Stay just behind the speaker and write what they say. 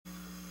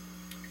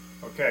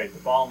Okay, the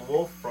Bomb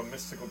Wolf from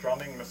Mystical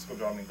Drumming,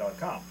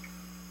 mysticaldrumming.com.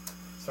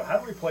 So how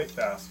do we play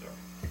faster?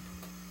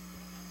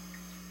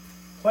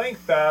 Playing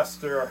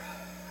faster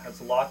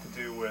has a lot to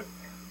do with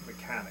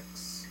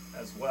mechanics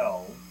as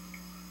well,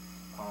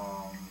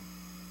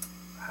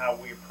 how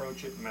we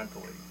approach it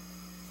mentally.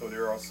 So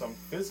there are some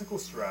physical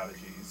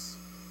strategies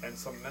and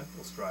some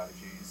mental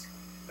strategies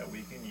that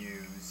we can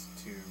use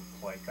to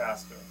play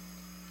faster.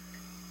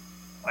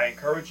 I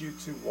encourage you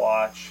to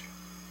watch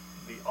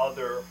the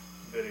other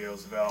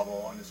videos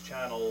available on this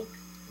channel,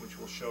 which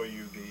will show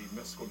you the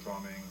mystical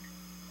drumming,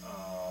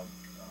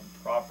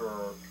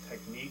 proper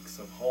techniques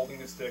of holding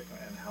the stick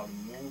and how to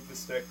move the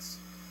sticks,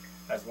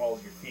 as well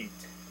as your feet,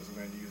 because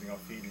we're going to be using our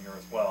feet in here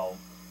as well.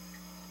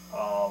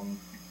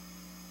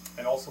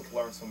 And also to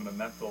learn some of the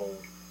mental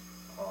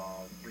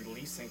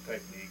releasing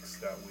techniques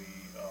that we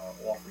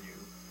offer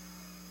you,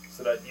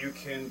 so that you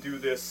can do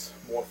this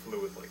more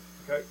fluidly.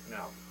 Okay,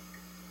 now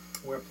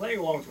we're playing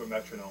along to a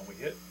metronome. We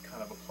hit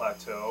kind of a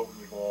plateau.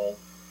 We've all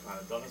kind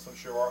of done this, I'm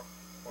sure.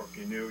 Or if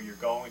you're new, you're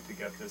going to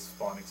get this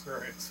fun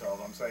experience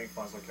of, I'm saying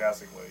fun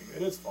sarcastically,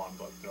 it is fun,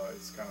 but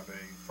it's kind of a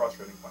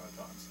frustrating fun at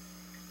times.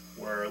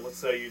 Where, let's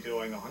say you're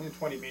doing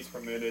 120 beats per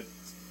minute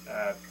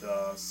at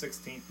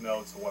 16th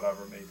notes or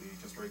whatever it may be,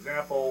 just for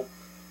example,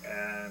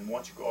 and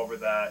once you go over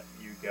that,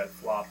 you get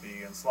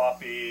floppy and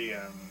sloppy,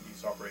 and you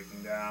start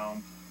breaking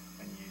down,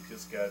 and you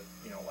just get,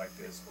 like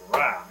this,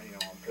 rah,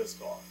 I'm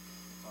pissed off.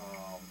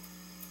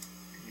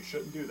 You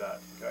shouldn't do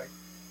that, okay?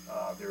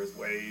 There's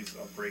ways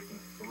of breaking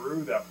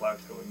through that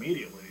plateau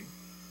immediately,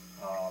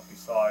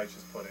 besides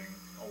just putting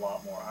a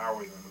lot more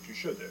hours in, which you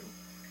should do,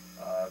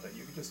 that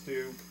you can just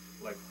do,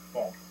 like,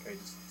 boom, okay,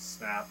 just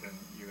snap, and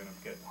you're going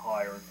to get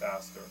higher and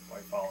faster by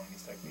following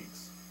these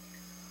techniques.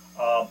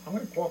 I'm going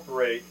to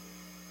incorporate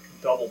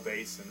double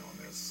bass in on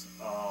this.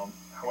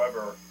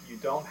 However, you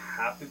don't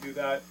have to do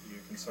that. You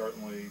can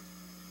certainly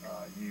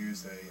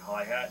use a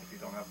hi-hat if you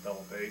don't have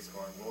double bass,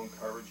 or I will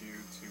encourage you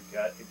to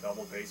get a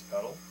double bass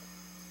pedal.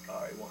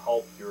 It will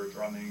help your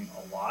drumming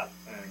a lot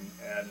and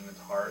add an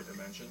entire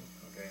dimension.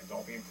 Okay, and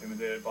don't be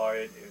intimidated by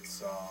it.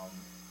 It's a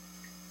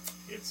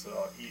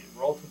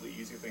relatively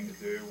easy thing to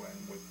do,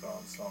 and with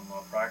some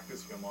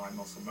practice, your mind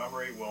muscle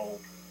memory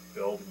will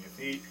build in your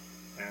feet,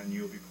 and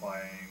you'll be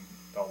playing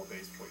double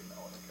bass before you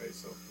know it. Okay,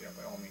 so yeah,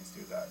 by all means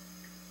do that.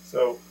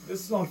 So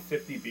this is on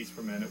 50 beats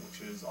per minute,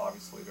 which is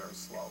obviously very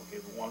slow.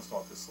 Okay, we want to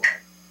start this slow.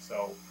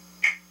 So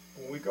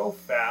when we go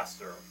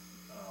faster,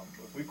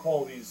 we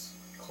call these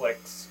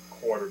clicks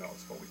quarter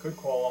notes, but we could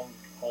call them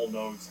whole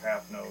notes,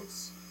 half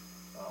notes,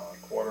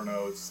 quarter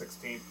notes,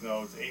 16th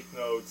notes, 8th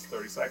notes,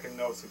 32nd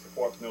notes,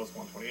 64th notes,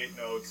 128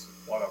 notes,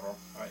 whatever,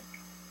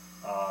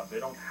 right? They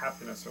don't have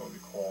to necessarily be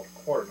called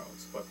quarter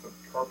notes, but for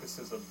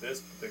purposes of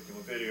this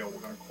particular video,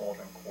 we're going to call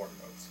them quarter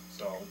notes.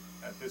 So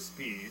at this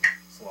speed,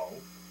 slow,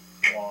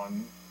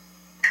 one,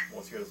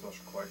 let's hear the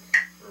special click,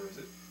 where is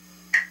it?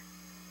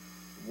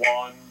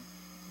 1,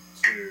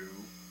 2,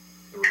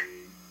 3,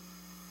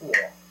 4,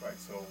 right?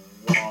 So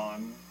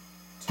 1,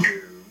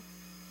 2,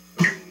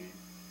 3,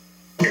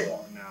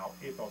 4. Now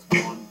hit those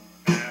 1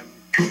 and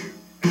 2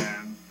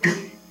 and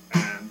 3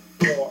 and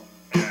 4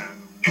 and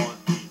 1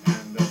 E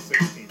and the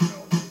 16th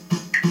note.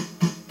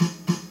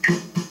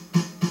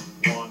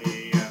 1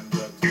 E and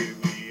the 2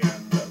 E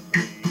and the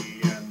 3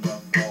 E and the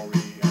 4 E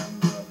and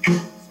the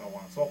so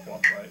on and so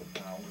forth, right?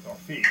 Now with our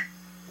feet,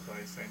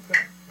 play the same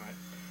thing, right?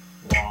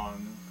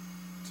 1,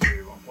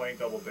 2. I'm playing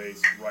double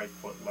bass, right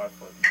foot, left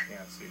foot. You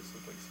can't see, so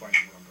to explain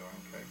what I'm doing,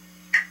 okay?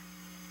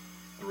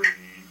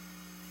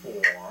 3,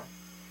 4.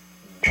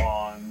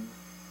 1,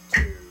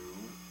 2,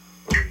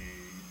 3,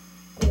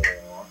 4.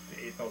 The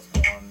 8th notes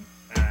 1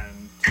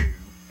 and 2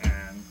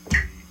 and 3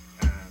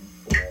 and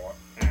 4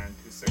 and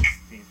 2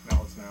 16th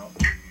notes now.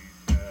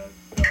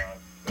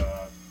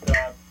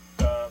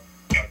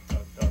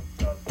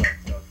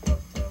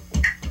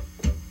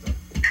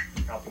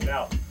 Counting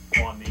out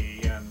 1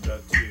 E and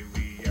the 2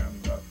 E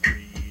and the 3 E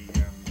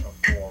and the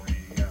 4 E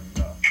and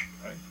the,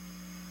 okay?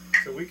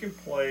 So we can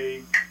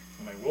play,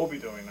 and I will be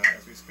doing that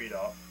as we speed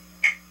up,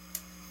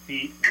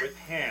 feet with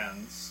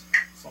hands,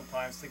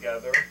 sometimes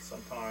together,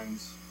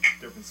 sometimes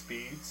different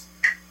speeds,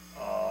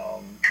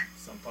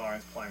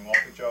 sometimes playing off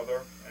each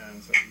other,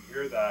 and so if you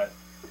hear that,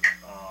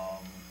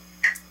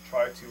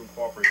 try to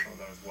incorporate some of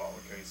that as well,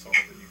 okay, so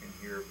that you can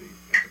hear the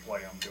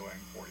interplay I'm doing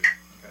for you,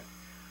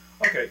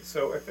 okay. Okay,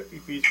 so at 50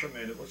 beats per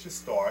minute, let's just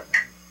start,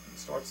 and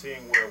start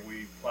seeing where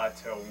we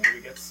plateau, and where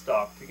we get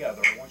stuck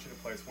together. I want you to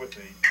play this with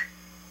me.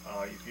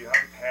 If you have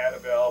a pad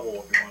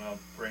available, if you want to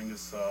bring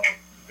this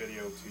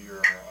video to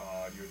your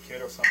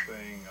kid or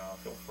something,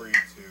 feel free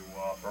to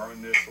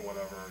burn this or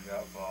whatever. You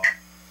have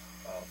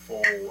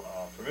full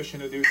permission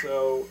to do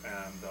so,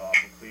 and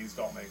please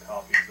don't make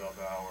copies of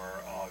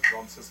our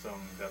drum system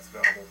that's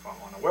available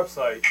on our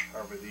website.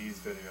 However, these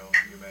videos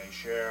you may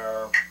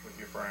share with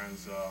your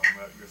friends,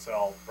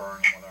 yourself,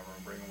 burn, whatever,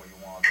 and bring them where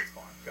you want. It's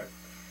fine. Okay.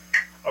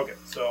 Okay.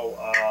 So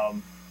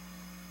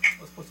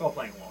let's start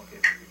playing along.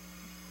 Okay.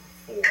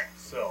 4.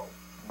 So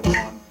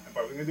 1.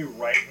 But we're going to do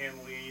right hand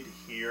lead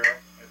here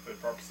for the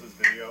purposes of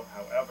this video.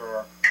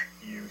 However,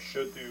 you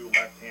should do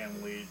left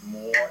hand lead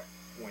more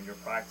when you're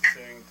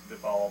practicing to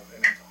develop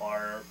an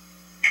entire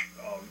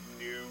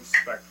new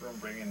spectrum.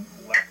 Bring in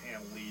left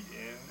hand lead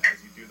in.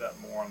 As you do that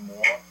more and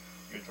more,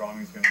 your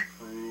drumming is going to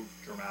improve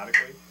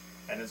dramatically.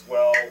 And as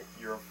well,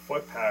 your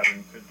foot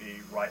pattern could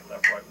be right,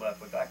 left,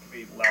 but that could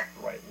be left,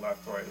 right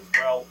as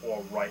well,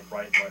 or right,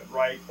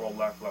 or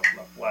left,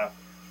 left,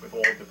 with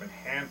all different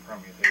hand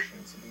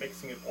permutations,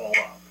 mixing it all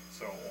up.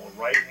 So all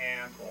right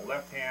hand, all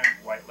left hand,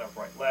 right, left,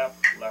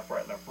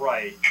 left,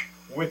 right,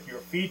 with your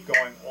feet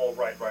going all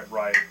right, or left,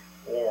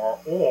 or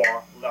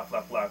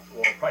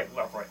right,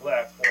 left,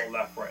 or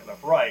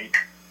left, right,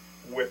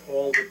 with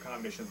all the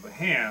combinations of the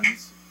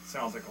hands.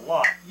 Sounds like a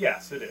lot.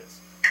 Yes, it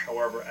is.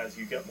 However, as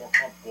you get more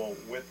comfortable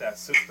with that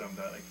system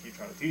that I keep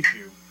trying to teach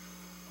you,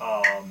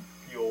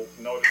 you'll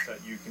notice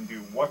that you can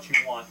do what you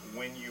want,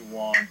 when you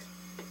want,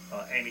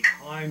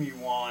 anytime you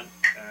want,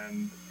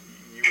 and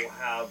you will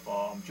have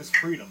just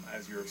freedom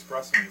as you're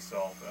expressing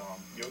yourself.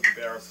 Yogi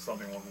Berra says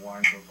something along the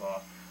lines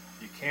of,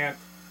 you can't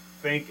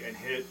think and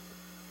hit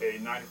a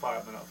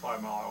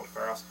 95-mile-an-hour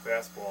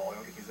fastball. I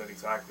don't think he said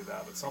exactly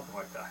that, but something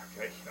like that,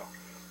 okay? You know,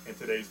 in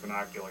today's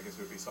vernacular, I guess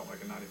it would be something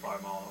like a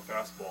 95-mile-an-hour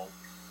fastball.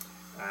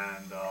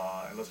 And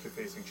unless you're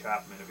facing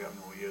Chapman, if you haven't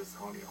know who he is,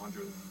 100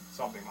 and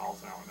something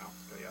miles an hour now.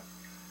 Okay, yeah.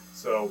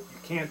 So you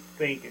can't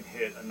think and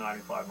hit a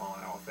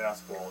 95-mile-an-hour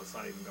fastball. It's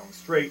not even going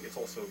straight. It's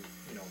also,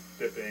 you know,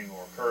 dipping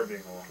or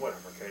curving or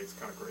whatever. Okay, it's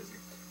kind of crazy.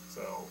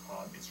 So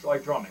it's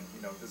like drumming.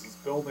 You know, this is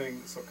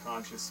building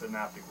subconscious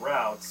synaptic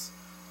routes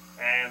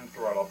and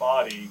throughout our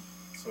body,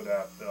 so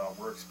that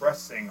we're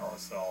expressing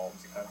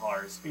ourselves at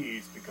higher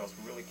speeds, because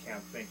we really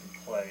can't think and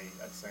play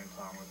at the same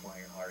time we're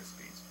playing at higher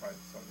speeds, right?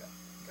 So yeah,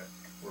 okay,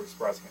 we're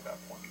expressing at that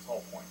point. This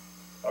whole point.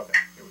 Okay,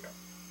 here we go.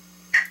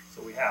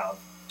 So we have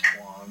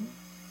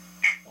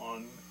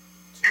 1,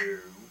 2,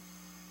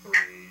 3,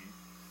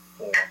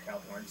 4.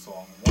 Count the right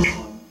song.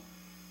 1,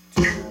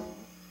 2,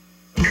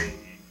 3,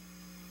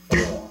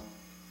 4.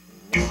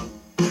 1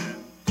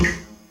 and 2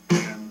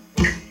 and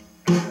 3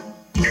 and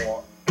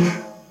 4 and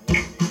 1 and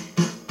 2 and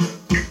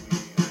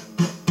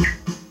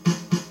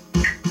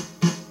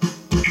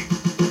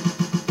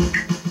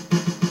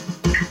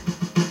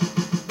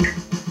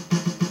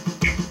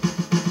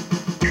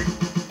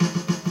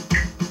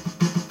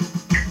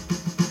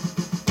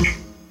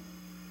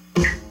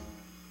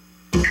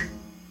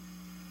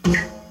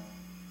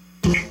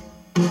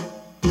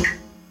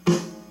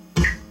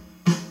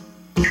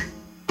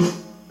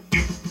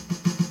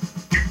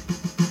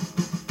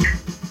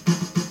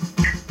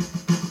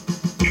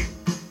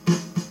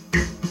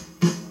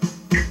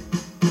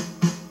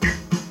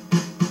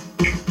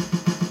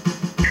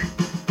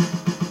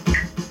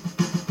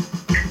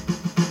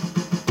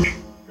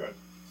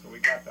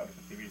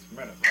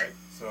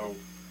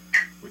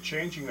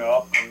changing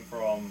up, going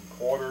from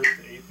quarters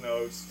to eighth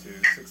notes to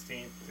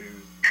 16th to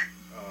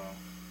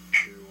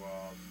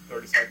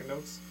 32nd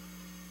notes.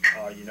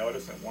 You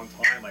notice at one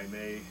time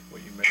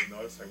what you may have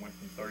noticed, I went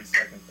from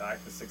 32nd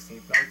back to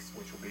 16th notes,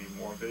 which will be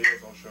more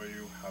videos. I'll show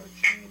you how to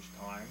change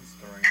times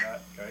during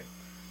that, okay?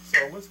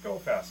 So let's go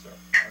faster.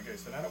 Okay,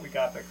 so now that we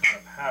got that kind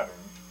of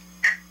pattern,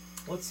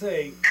 let's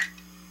say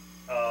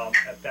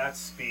at that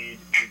speed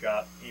you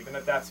got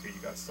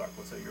stuck.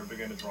 Let's say you're a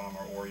beginner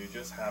drummer, or you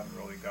just haven't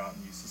really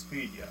gotten used to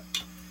speed yet.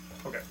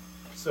 Okay,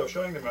 so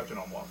showing the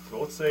metronome block. So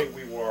let's say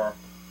we were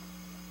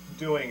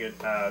doing it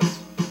as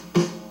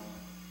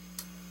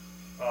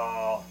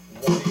 1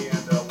 and 1, 2, 1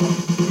 and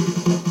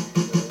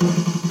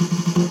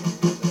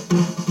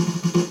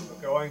so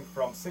going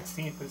from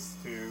 16th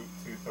to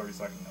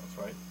 32nd notes,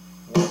 right?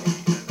 1 and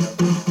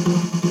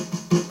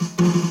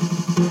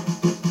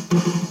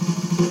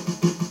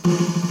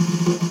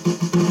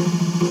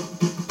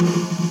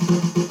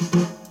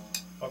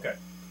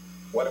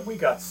what if we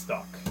got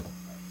stuck,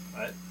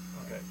 right?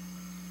 Okay,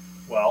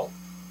 well,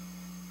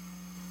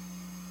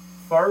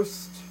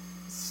 first,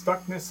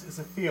 stuckness is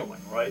a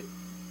feeling, right?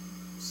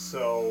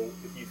 So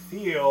if you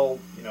feel,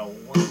 you know,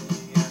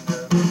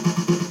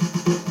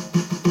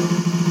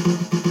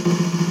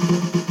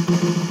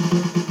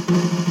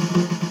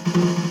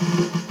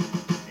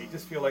 you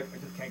just feel like I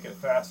just can't get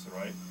faster,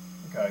 right?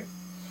 Okay,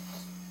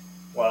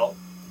 well,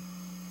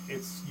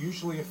 it's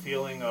usually a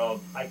feeling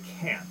of I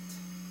can't.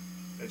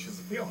 It's just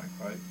a feeling,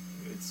 right?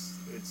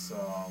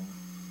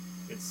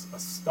 It's a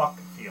stuck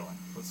feeling.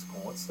 Let's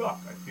call it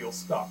stuck. I feel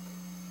stuck.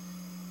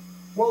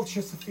 Well, it's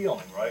just a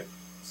feeling, right?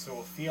 So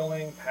a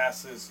feeling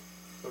passes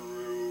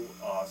through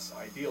us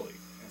ideally,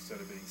 instead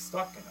of being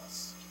stuck in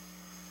us.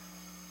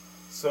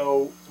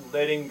 So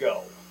letting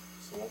go.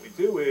 So what we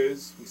do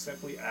is we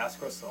simply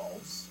ask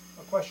ourselves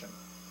a question.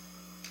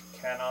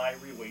 Can I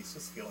release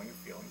this feeling of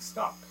feeling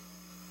stuck?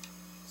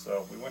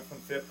 So we went from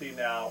 50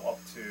 now up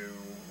to,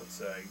 let's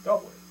say,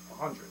 double it,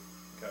 100.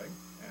 Okay,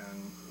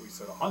 and we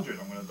said 100,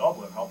 I'm going to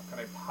double it. How can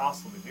I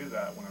possibly do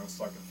that when I was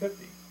stuck at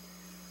 50?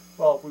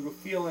 Well, if we were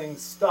feeling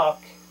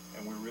stuck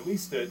and we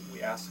released it,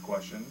 we asked the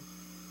question,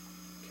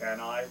 can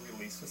I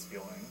release this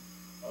feeling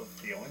of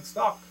feeling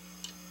stuck?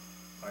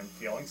 I'm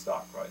feeling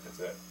stuck, right? That's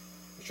it.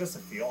 It's just a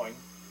feeling.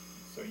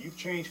 So you've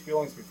changed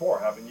feelings before,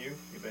 haven't you?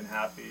 You've been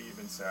happy, you've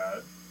been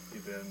sad,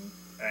 you've been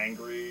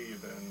angry,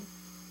 you've been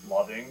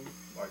loving,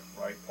 like,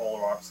 right?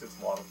 Polar opposites,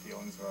 a lot of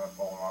feelings are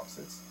polar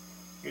opposites.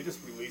 You just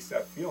release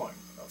that feeling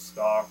of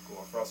stuck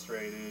or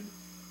frustrated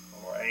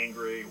or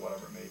angry,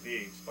 whatever it may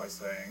be, just by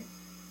saying,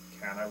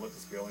 can I let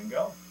this feeling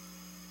go?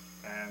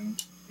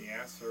 And the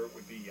answer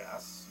would be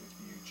yes, if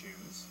you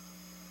choose.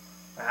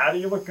 How do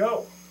you let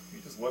go? You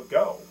just let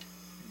go.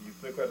 You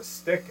look at a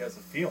stick as a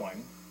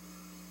feeling.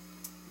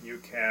 You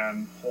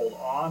can hold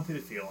on to the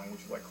feeling,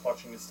 which is like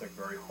clutching the stick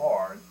very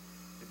hard.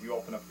 If you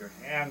open up your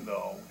hand,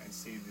 though, and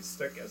see the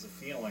stick as a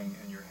feeling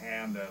and your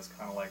hand as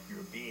kind of like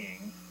your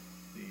being,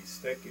 the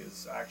stick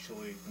is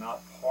actually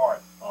not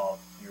part of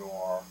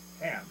your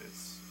hand.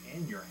 It's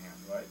in your hand,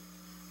 right?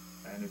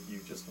 And if you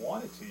just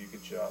wanted to, you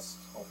could just,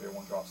 hopefully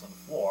everyone drops on the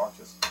floor,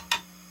 just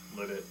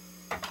let it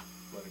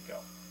go,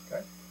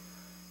 okay?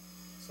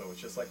 So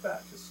it's just like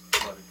that, just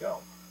let it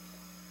go.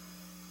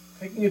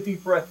 Taking a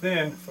deep breath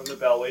in from the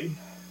belly,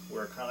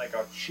 where kind of like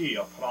our chi,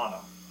 our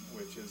prana,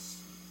 which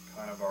is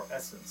kind of our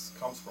essence,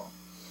 comes from.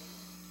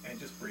 And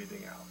just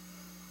breathing out,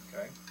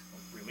 okay?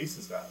 It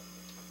releases that.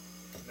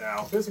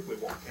 Now, physically,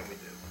 what can we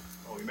do?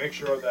 Well, we make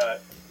sure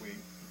that we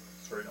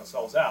straighten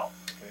ourselves out,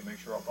 okay? Make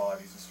sure our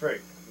bodies are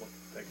straight.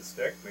 Take a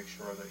stick, make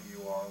sure that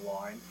you are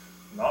aligned.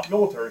 Not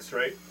military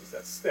straight, because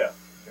that's stiff,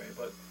 okay?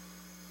 But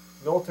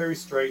military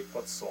straight,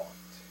 but soft.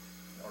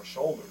 Our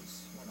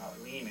shoulders, we're not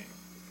leaning,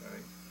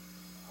 okay?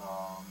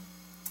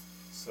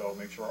 So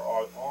make sure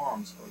our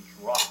arms are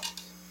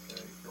dropped,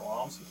 okay? If your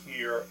arms are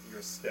here,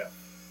 you're stiff,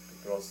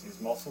 because these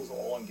muscles are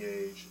all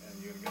engaged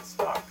and you're gonna get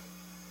stuck.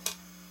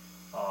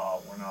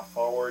 We're not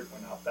forward,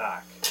 we're not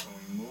back. When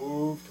we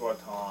move to our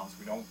toms,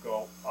 we don't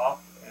go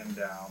up and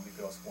down,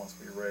 because once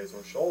we raise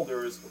our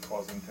shoulders, we're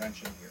causing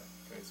tension here.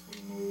 Okay, so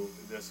we move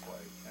this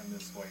way and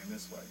this way and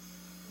this way.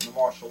 In the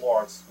martial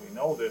arts, we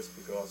know this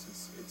because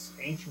it's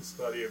ancient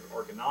study of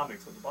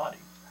ergonomics of the body,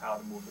 how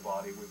to move the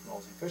body with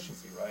most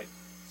efficiency, right?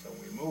 So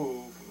when we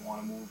move, we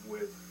want to move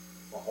with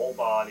the whole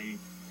body,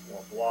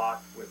 or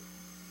block with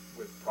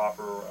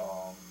proper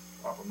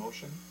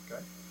motion.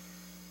 Okay,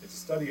 it's a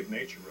study of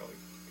nature, really.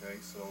 Okay,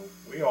 so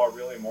we are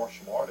really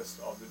martial artists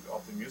of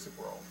the music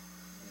world.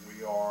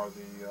 We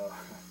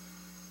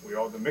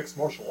are the mixed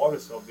martial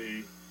artists of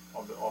the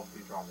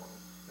drum world.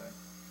 Okay,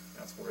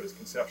 that's where this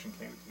conception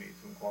came to me,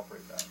 to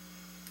incorporate that.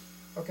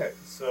 Okay,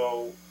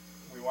 so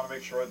we want to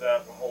make sure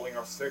that we're holding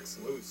our sticks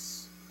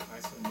loose,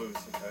 nice and loose.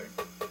 Okay,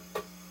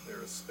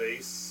 there is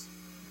space.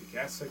 You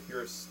can't stick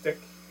your stick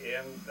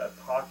in that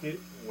pocket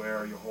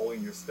where you're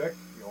holding your stick.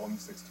 You're holding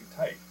the sticks too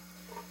tight.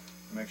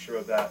 Make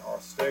sure that our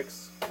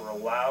sticks, we're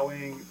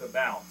allowing the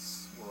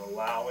bounce. We're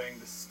allowing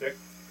the stick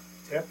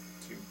tip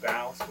to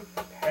bounce with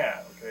the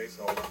pad, okay?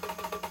 So,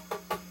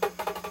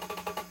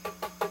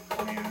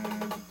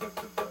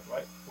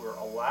 right? We're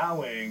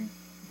allowing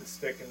the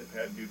stick and the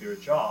pad to do their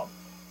job.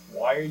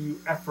 Why are you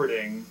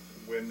efforting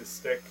when the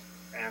stick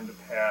and the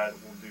pad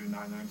will do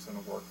 99%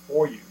 of work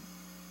for you?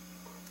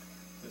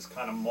 This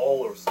kind of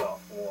molar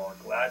stuff or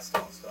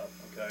Gladstone stuff,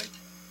 okay?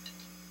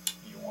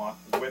 You want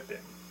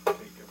whipping.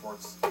 Okay?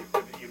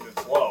 Even if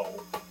it's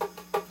low,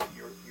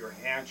 your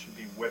hand should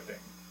be whipping.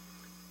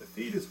 The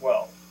feet as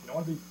well. You don't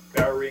want to be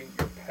burying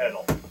your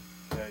pedal.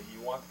 Okay?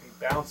 You want to be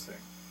bouncing.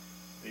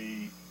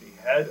 The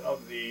head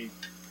of the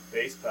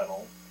bass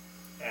pedal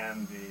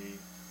and the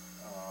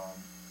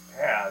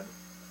pad,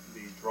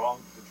 the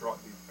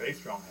bass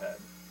drum head,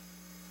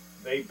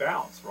 they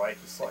bounce, right?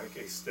 Just like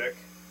a stick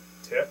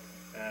tip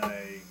and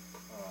a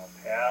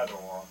pad,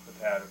 or the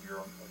pad of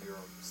your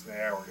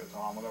snare or your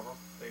tom, whatever,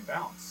 they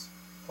bounce.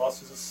 Plus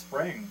there's a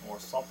spring or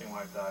something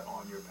like that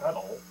on your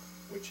pedal,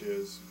 which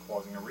is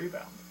causing a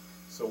rebound.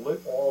 So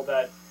let all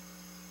that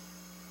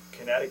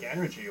kinetic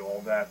energy,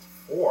 all that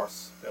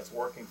force that's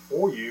working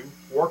for you,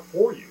 work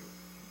for you.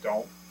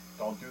 Don't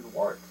do the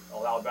work.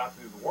 Allow that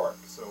to do the work,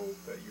 so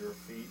that your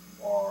feet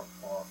are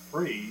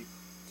free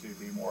to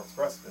be more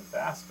expressive and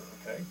faster,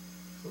 okay?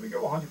 So we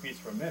go 100 beats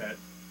per minute,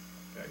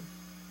 okay?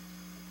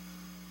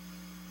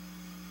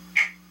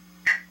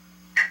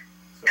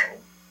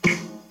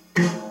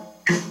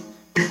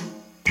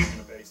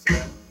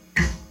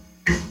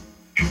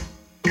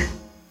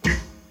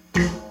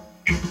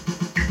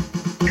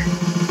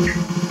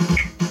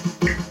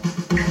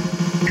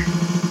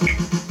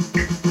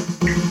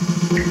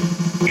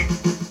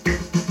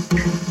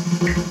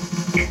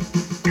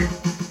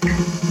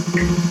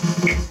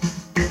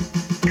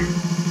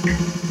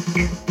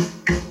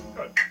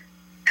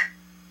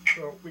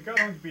 We got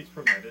 100 beats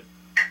per minute,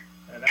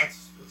 and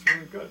that's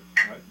really good,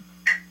 right?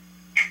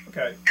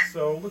 Okay,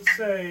 so let's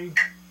say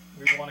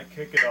we want to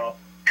kick it up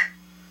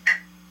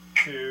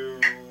to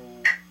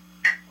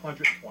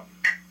 120.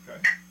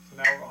 Okay, so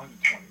now we're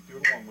 120. Do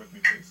it along with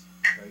me, please.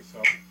 Okay,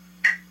 so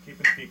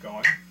keeping the feet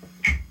going.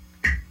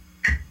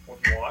 1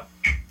 watt.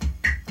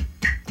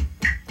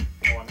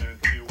 1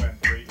 and 2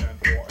 and 3 and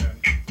 4 and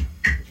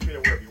put your feet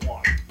wherever you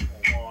want.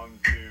 1,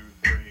 2,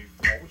 3,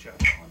 4, whichever.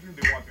 I'm going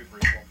to do 1, 2, 3,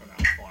 4 for now.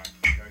 It's fine.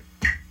 Okay.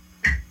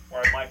 Or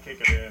I might kick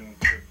it in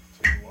to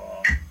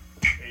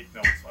 8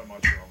 notes. I'm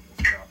not sure.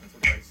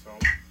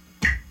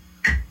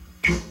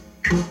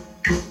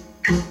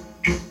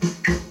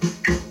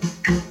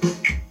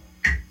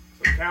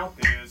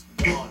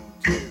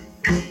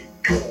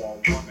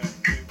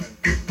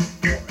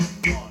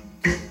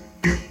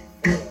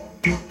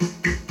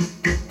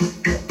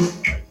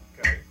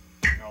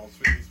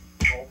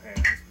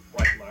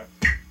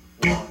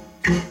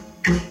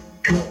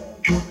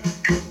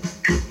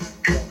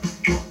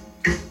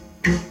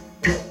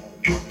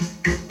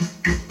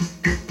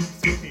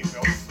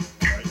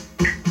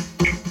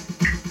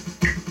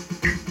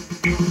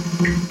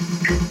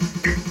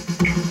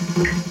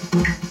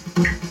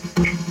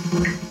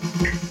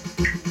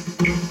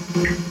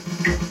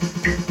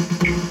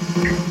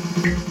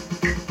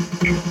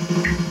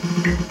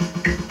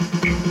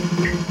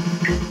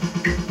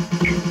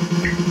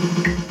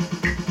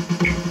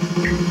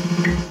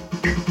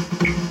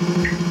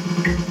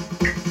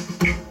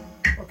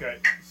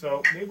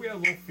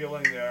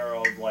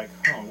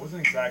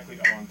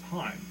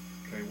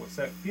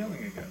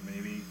 feeling again.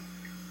 Maybe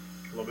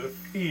a little bit of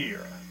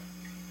fear.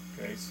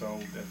 Okay, so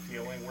that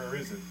feeling, where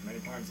is it? Many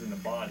times in the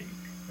body.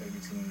 Maybe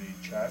it's in the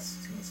chest,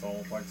 in the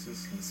solar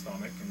plexus, in the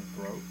stomach, in the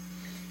throat.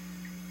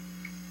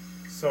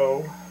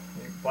 So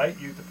I invite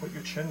you to put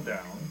your chin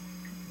down.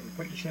 When you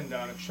put your chin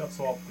down, it shuts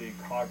off the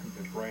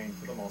cognitive brain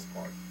for the most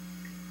part.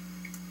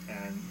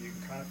 And you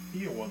can kind of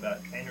feel where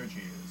that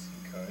energy is,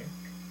 okay?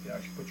 You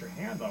actually put your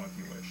hand on it if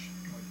you wish.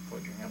 Like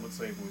put your hand, let's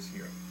say if it was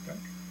here, okay?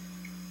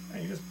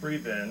 And you just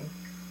breathe in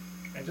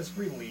and just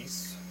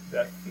release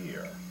that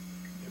fear,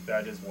 if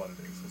that is what it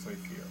is. Let's say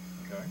fear,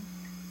 okay?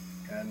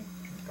 And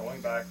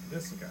going back to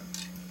this again,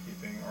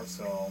 keeping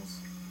ourselves,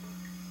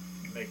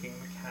 making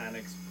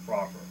mechanics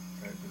proper,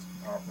 okay? Just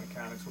proper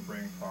mechanics will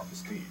bring proper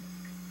speed.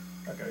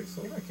 Okay,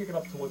 so we're going to kick it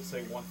up to, let's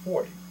say,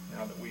 140,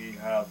 now that we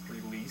have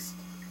released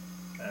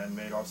and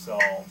made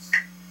ourselves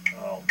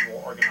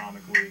more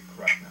ergonomically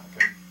correct now,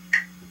 okay?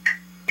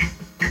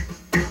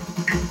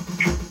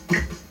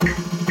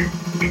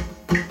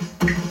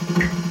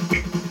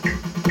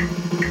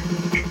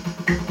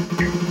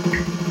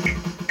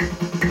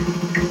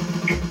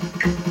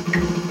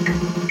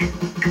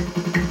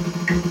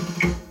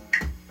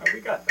 We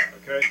got that,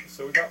 okay?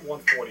 So we got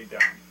 140 down.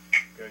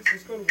 Okay, so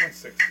let's go to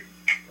 160,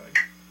 okay?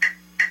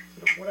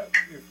 So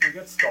if we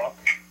get stuck,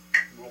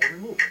 we'll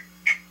remove it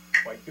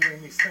by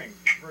doing these things.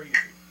 It's very easy.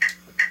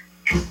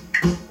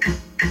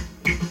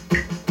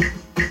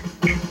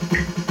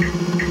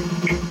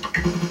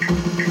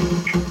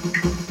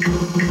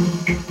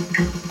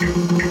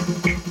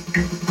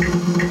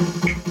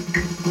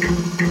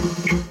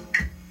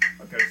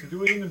 Okay, so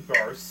do it in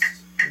bursts.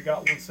 We got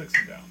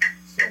 160 down.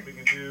 So we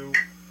can do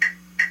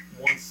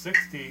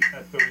 160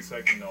 at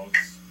 30-second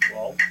notes.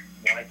 Well,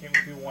 why can't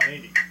we do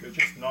 180? They're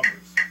just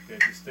numbers. Okay,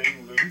 if you're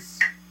staying loose,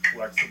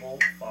 flexible,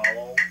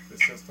 follow the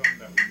system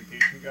that we've been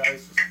teaching you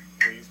guys, just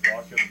please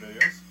watch other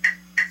videos.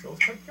 So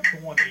let's take it up to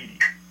 180.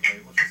 Okay,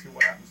 let's just see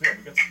what happens there.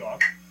 We get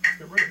stuck. Let's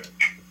get rid of it.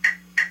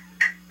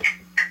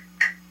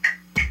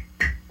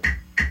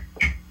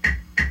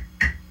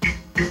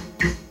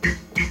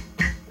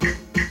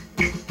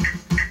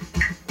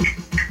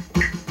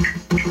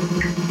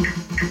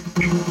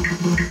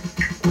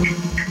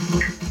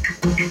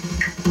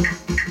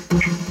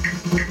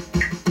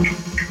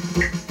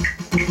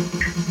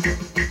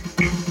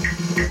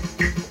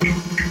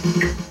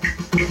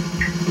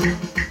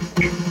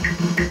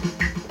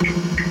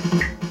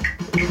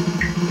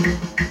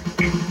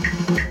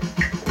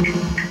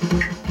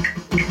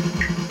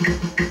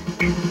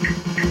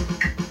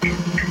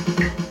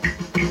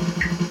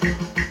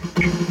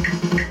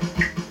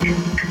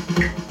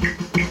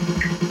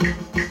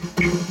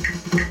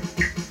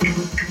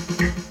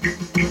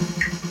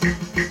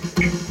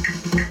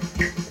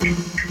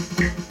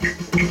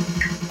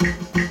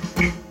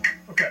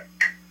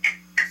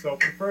 So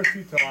for the first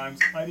few times,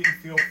 I didn't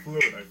feel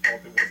fluid. I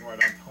felt it wasn't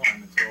right on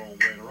time until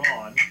later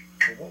on.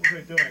 So what was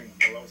I doing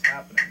while that was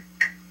happening?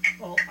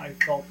 Well, I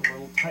felt a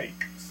little tight.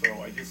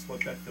 So I just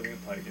let that feeling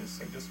of tightness,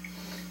 I just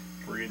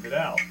breathed it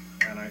out.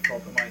 And I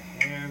felt that my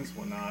hands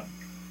were not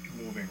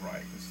moving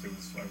right. I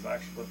was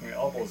actually lifting my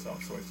elbows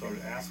up, so I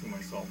started asking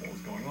myself what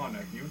was going on. Now,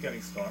 if you were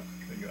getting stuck,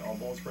 are your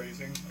elbows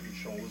raising? Are your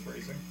shoulders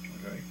raising?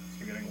 Okay, so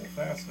you're getting a little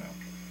fast now.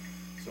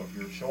 So if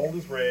your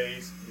shoulders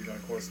raise, you're going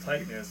to cause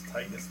tightness.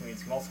 Tightness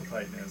means muscle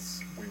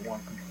tightness. We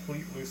want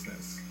complete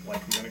looseness,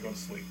 like you're going to go to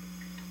sleep.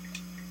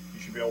 You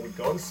should be able to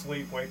go to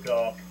sleep, wake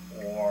up,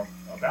 or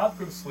about to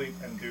go to sleep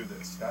and do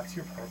this. That's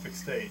your perfect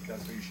state.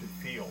 That's what you should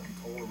feel, in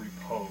total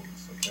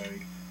repose,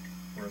 okay?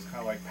 Whereas kind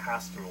of like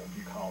pastoral,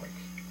 bucolic,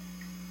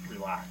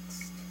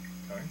 relaxed,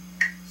 okay?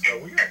 So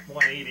we got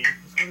 180,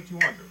 let's go to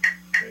 200,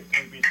 okay?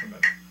 20 beats per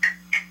minute.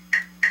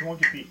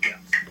 200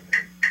 BPMs,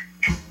 okay?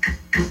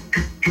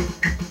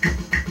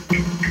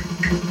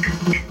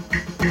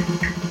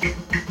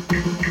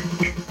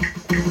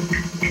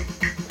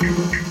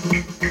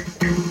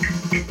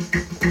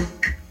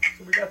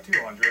 So we got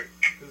 200,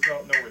 there's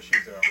no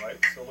issues there, right?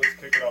 So let's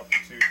kick it up to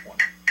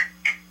 220.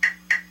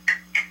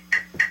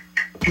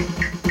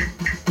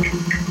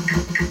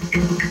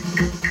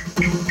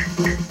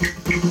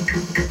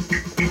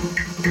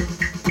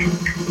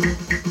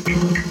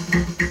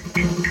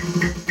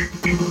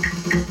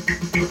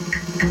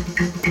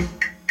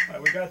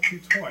 Alright, we got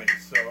 220,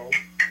 so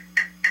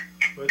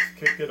let's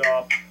kick it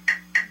up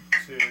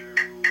to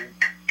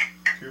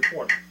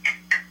 240,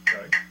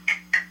 okay?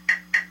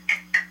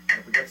 And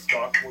if we get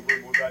stuck, we'll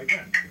remove that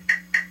again.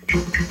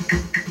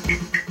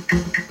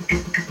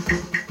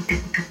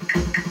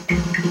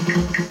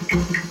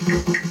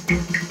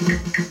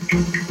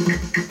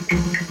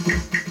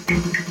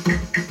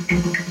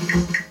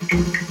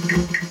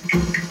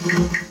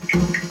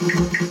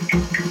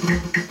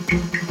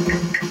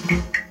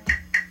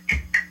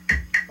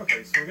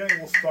 Okay, so we're getting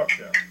a little stuck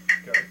there,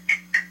 okay?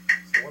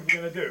 So what are we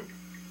going to do?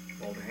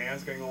 Well, the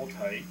hand's getting a little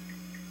tight,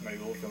 maybe a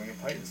little feeling of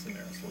tightness in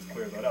there, so let's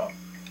clear that up.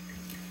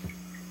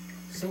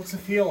 So what's the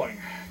feeling?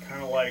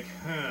 Kind of like,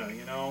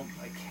 you know,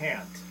 I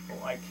can't.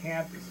 Well, I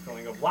can't is a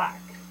feeling of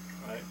lack,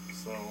 right?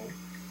 So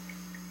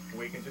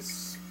we can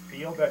just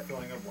feel that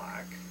feeling of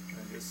lack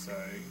and just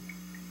say,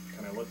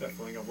 can I let that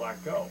feeling of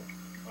lack go?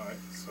 Alright,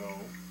 so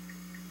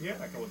yeah,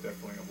 I can let that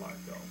feeling of lack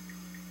go.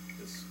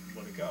 Just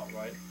let it go,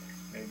 right?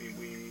 Maybe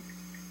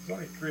there's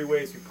only 3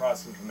 ways we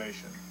process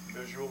information: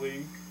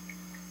 visually,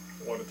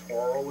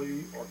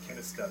 auditorily, or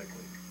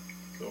kinesthetically.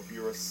 So if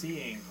you're a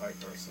seeing type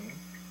person,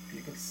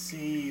 you can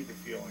see the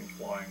feeling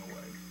flying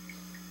away.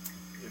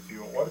 If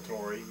you're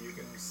auditory, you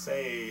can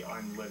say,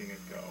 I'm letting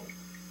it go.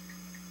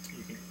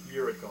 You can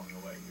hear it going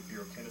away. If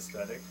you're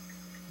kinesthetic,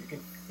 you can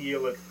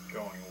feel it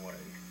going away.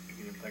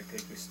 You can like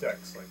take your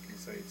sticks, like you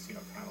say, it's kind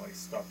of like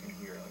stuck in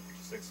here, like put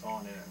your sticks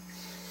on it and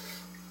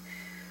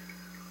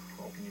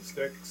open your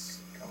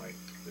sticks, kind of like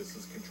this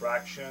is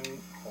contraction,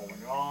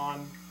 holding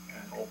on,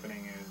 and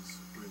opening is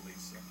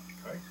releasing.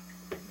 Okay,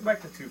 go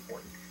back to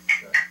 240.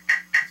 Okay,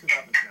 let's see what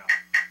happens now.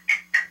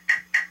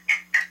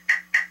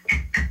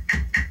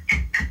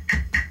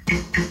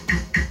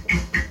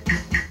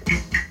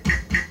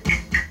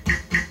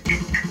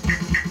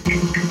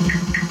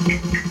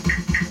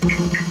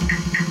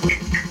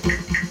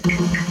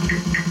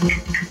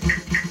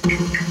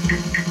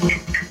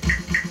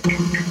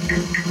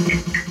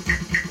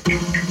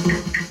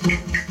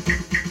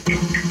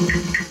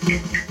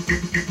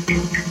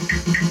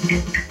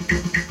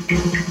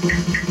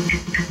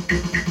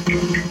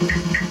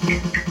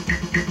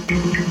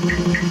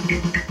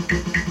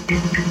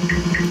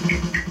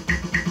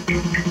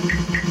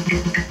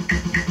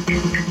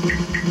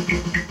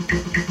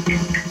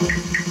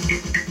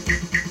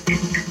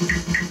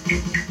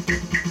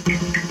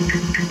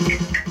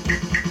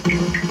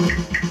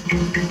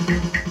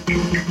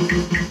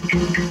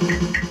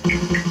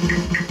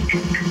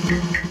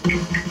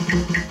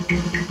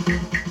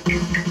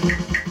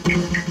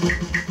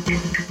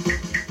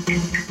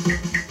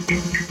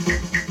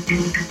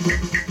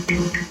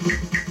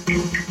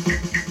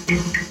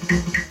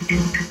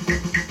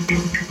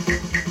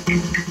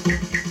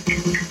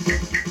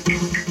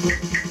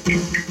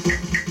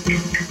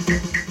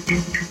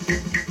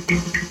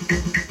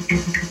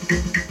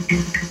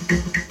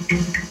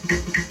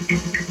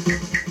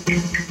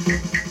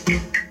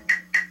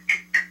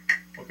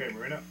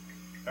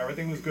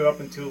 Everything was good up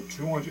until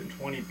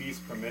 220 beats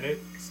per minute,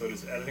 so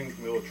this editing is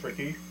a little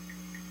tricky.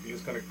 You're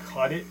just going to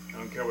cut it. I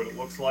don't care what it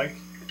looks like.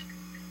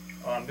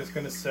 I'm just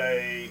going to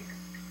say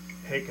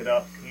pick it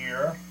up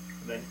here.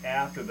 And then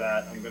after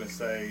that, I'm going to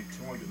say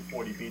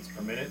 240 beats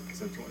per minute.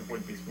 So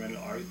 240 beats per minute,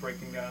 I was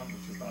breaking down,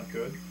 which is not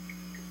good.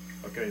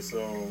 Okay,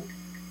 so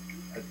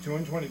at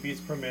 220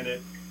 beats per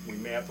minute, we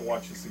may have to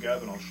watch this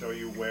together, and I'll show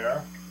you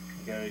where.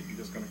 Okay, you're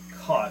just going to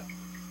cut.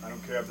 I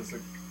don't care if it's a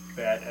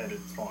bad edit,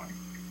 it's fine.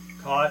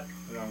 Cut,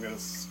 and I'm going to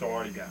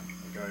start again,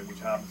 okay, which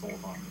happens all the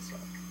time in this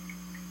stuff.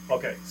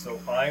 Okay, so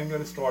I'm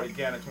going to start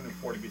again at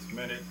 240 beats per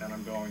minute, and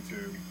I'm going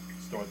to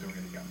start doing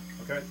it again.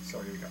 Okay, so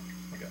here we go.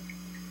 Okay.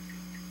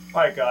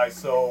 Alright guys,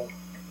 so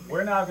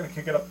we're now going to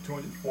kick it up to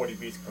 240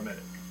 beats per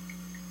minute.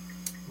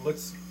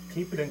 Let's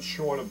keep it in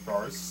shorter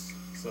bursts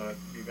so that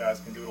you guys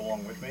can do it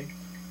along with me.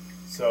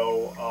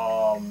 So,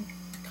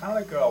 kind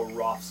of like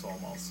roughs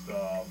almost,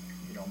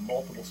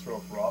 multiple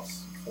stroke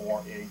roughs,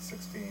 4, 8,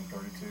 16,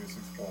 32,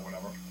 64,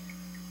 whatever.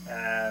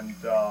 And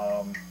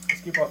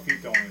let's keep our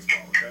feet going as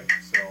well, okay?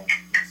 So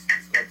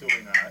let's start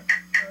doing that,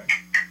 okay?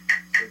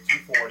 So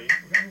 240,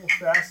 we're getting a little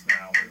fast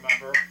now.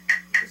 Remember,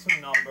 just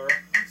a number,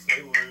 and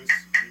stay loose,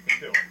 you can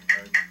do it,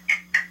 okay?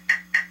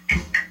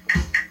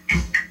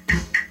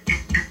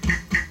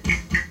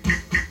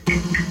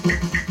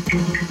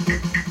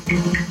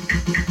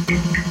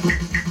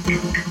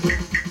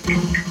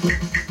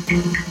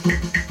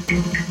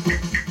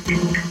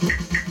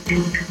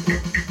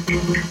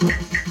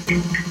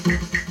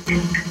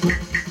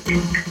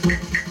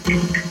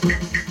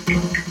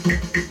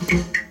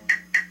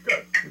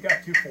 Good, we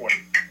got 240,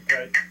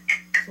 okay?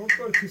 So let's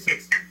go to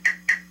 260.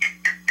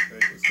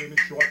 Okay, let's do the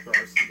short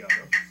burst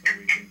together so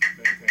we can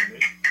maintain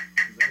it.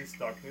 If there's any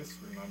stuckness,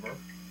 remember,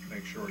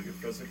 make sure you're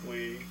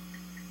physically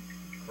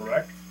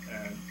correct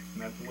and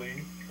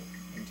mentally,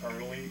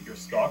 internally, you're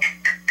stuck.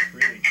 Just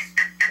release,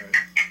 okay?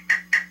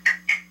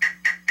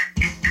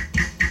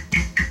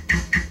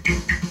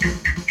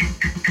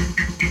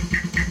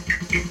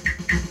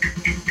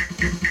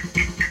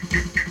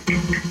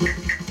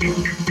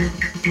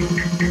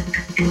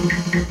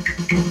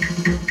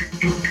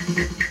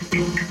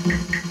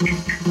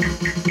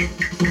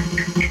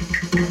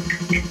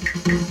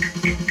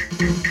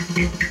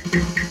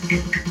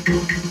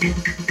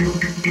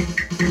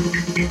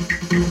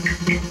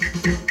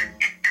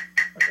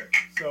 Okay,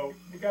 so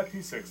we got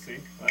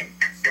 260, right?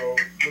 So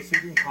let's see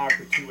if we can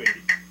conquer 280.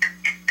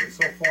 Okay,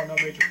 so far no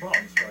major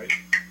problems, right?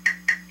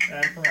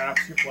 And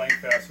perhaps you're playing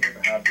faster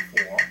than you have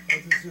before.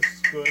 This is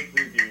just good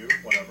review,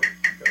 whatever.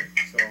 Okay,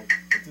 so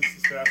if this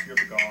is fast you've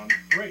ever gone,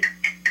 great.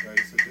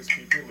 Okay, so just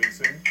keep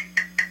releasing,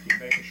 keep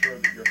making sure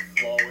that you're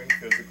flowing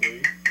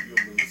physically,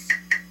 you're loose,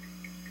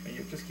 and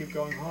you just keep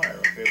going higher.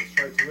 Okay, let's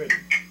try 280.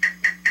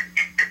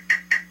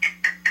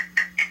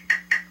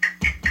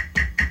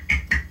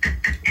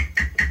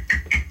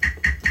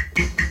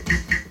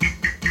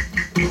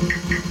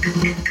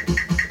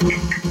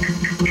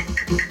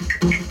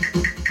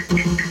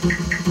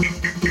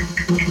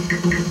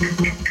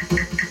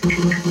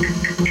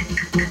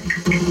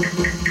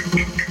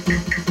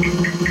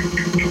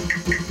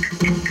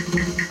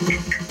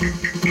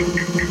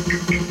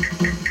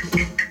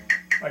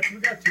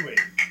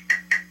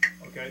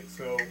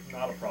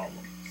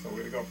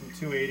 we go from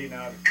 280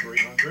 now to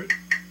 300.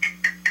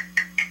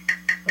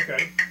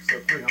 Okay, so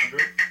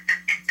 300,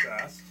 it's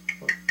fast,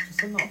 but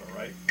just a number,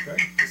 right?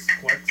 Okay, just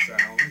quick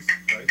sounds.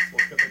 Okay, so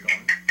let's get that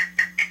going.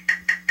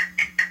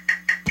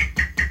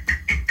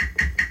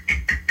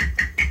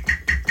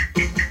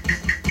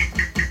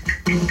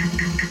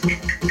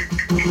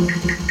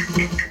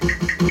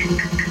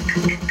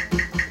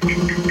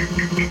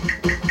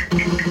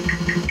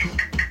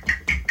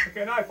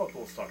 Okay, now I felt a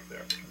little stuck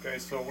there. Okay,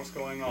 so what's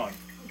going on?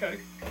 Okay,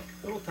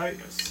 a little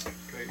tightness.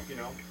 Okay, you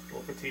know, a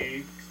little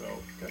fatigue. So,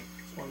 okay,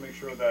 just want to make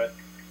sure that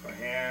our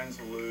hands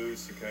are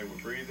loose. Okay,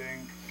 we're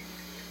breathing.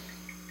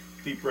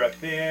 Deep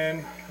breath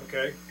in.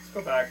 Okay, let's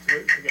go back to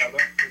it together.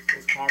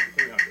 Let's conquer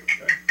 300.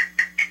 Okay.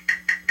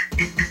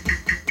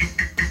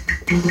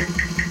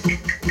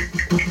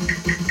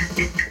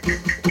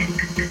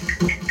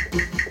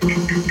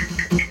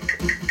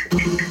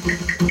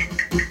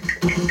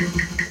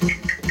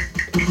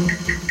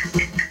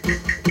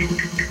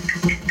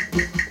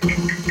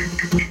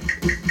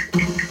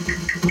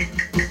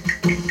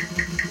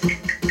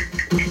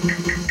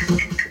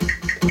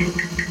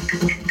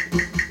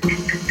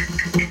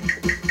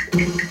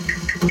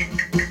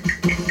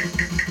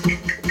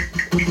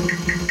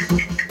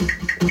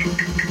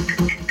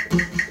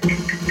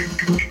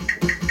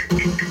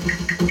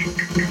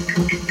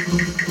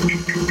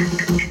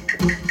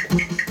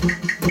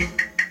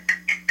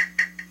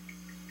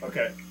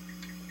 Okay,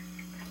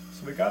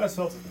 so we got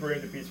ourselves at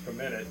 300 beats per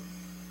minute,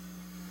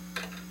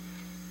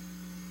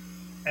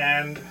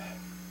 and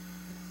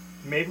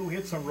maybe we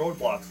hit some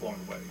roadblocks along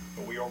the way,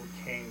 but we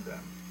overcame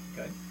them.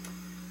 Okay,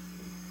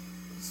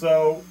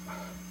 so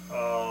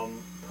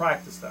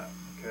practice that.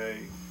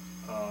 Okay,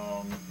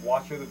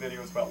 watch other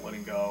videos about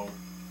letting go,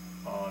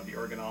 the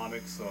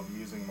ergonomics of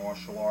using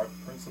martial art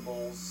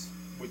principles,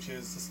 which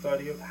is the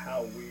study of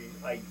how we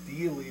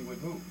ideally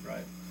would move.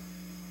 Right.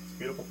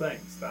 Beautiful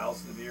things,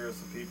 thousands of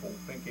years of people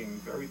thinking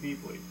very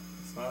deeply.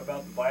 It's not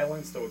about the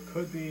violence, though it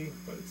could be,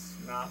 but it's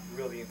not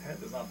really,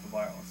 intent is not the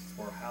violence. It's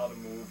for how to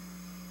move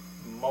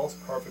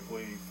most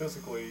perfectly,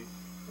 physically,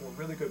 or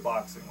really good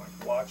boxing.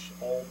 Like watch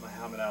old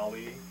Muhammad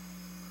Ali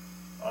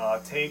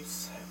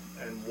tapes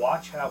and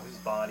watch how his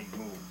body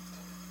moved.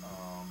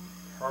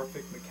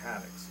 Perfect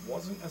mechanics.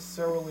 Wasn't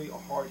necessarily a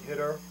hard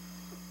hitter,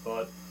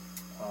 but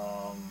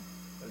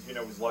as you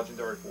know, he was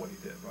legendary for what he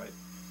did, right?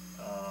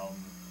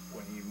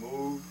 When he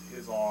moved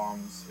his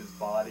arms, his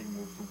body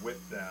moved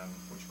with them,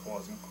 which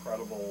caused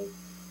incredible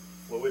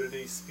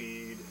fluidity,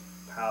 speed,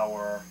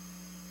 power.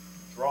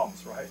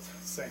 Drums, right?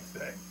 Same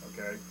thing.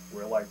 Okay,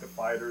 we're like the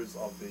fighters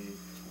of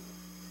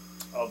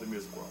the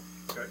music world.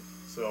 Okay,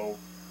 so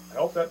I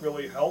hope that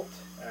really helped.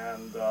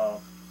 And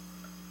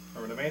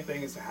remember, the main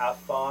thing is to have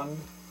fun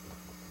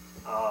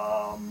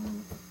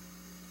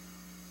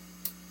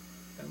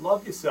and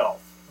love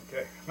yourself.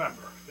 Okay,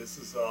 remember, this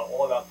is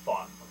all about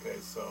fun. Okay,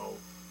 so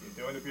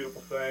you're doing a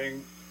beautiful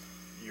thing.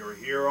 You're a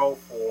hero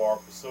for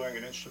pursuing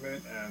an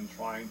instrument and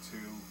trying to,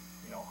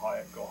 you know,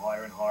 go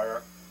higher and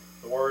higher.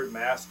 The word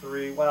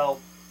mastery, well,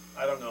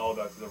 I don't know if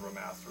that's ever a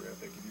mastery. I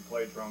think if you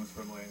play drums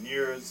for a million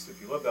years,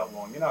 if you live that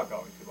long, you're not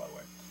going to, by the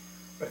way.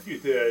 But if you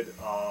did,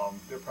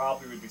 there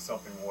probably would be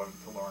something more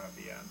to learn at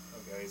the end.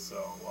 Okay,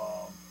 so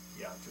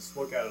yeah, just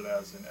look at it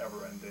as an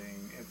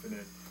ever-ending,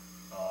 infinite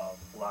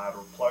ladder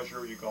of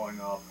pleasure. You're going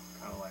up,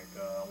 kind of like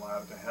a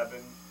ladder to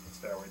heaven,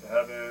 stairway to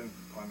heaven,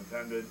 pun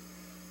intended.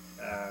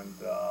 And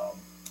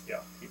yeah,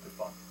 keep it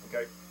fun.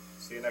 Okay,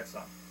 see you next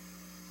time.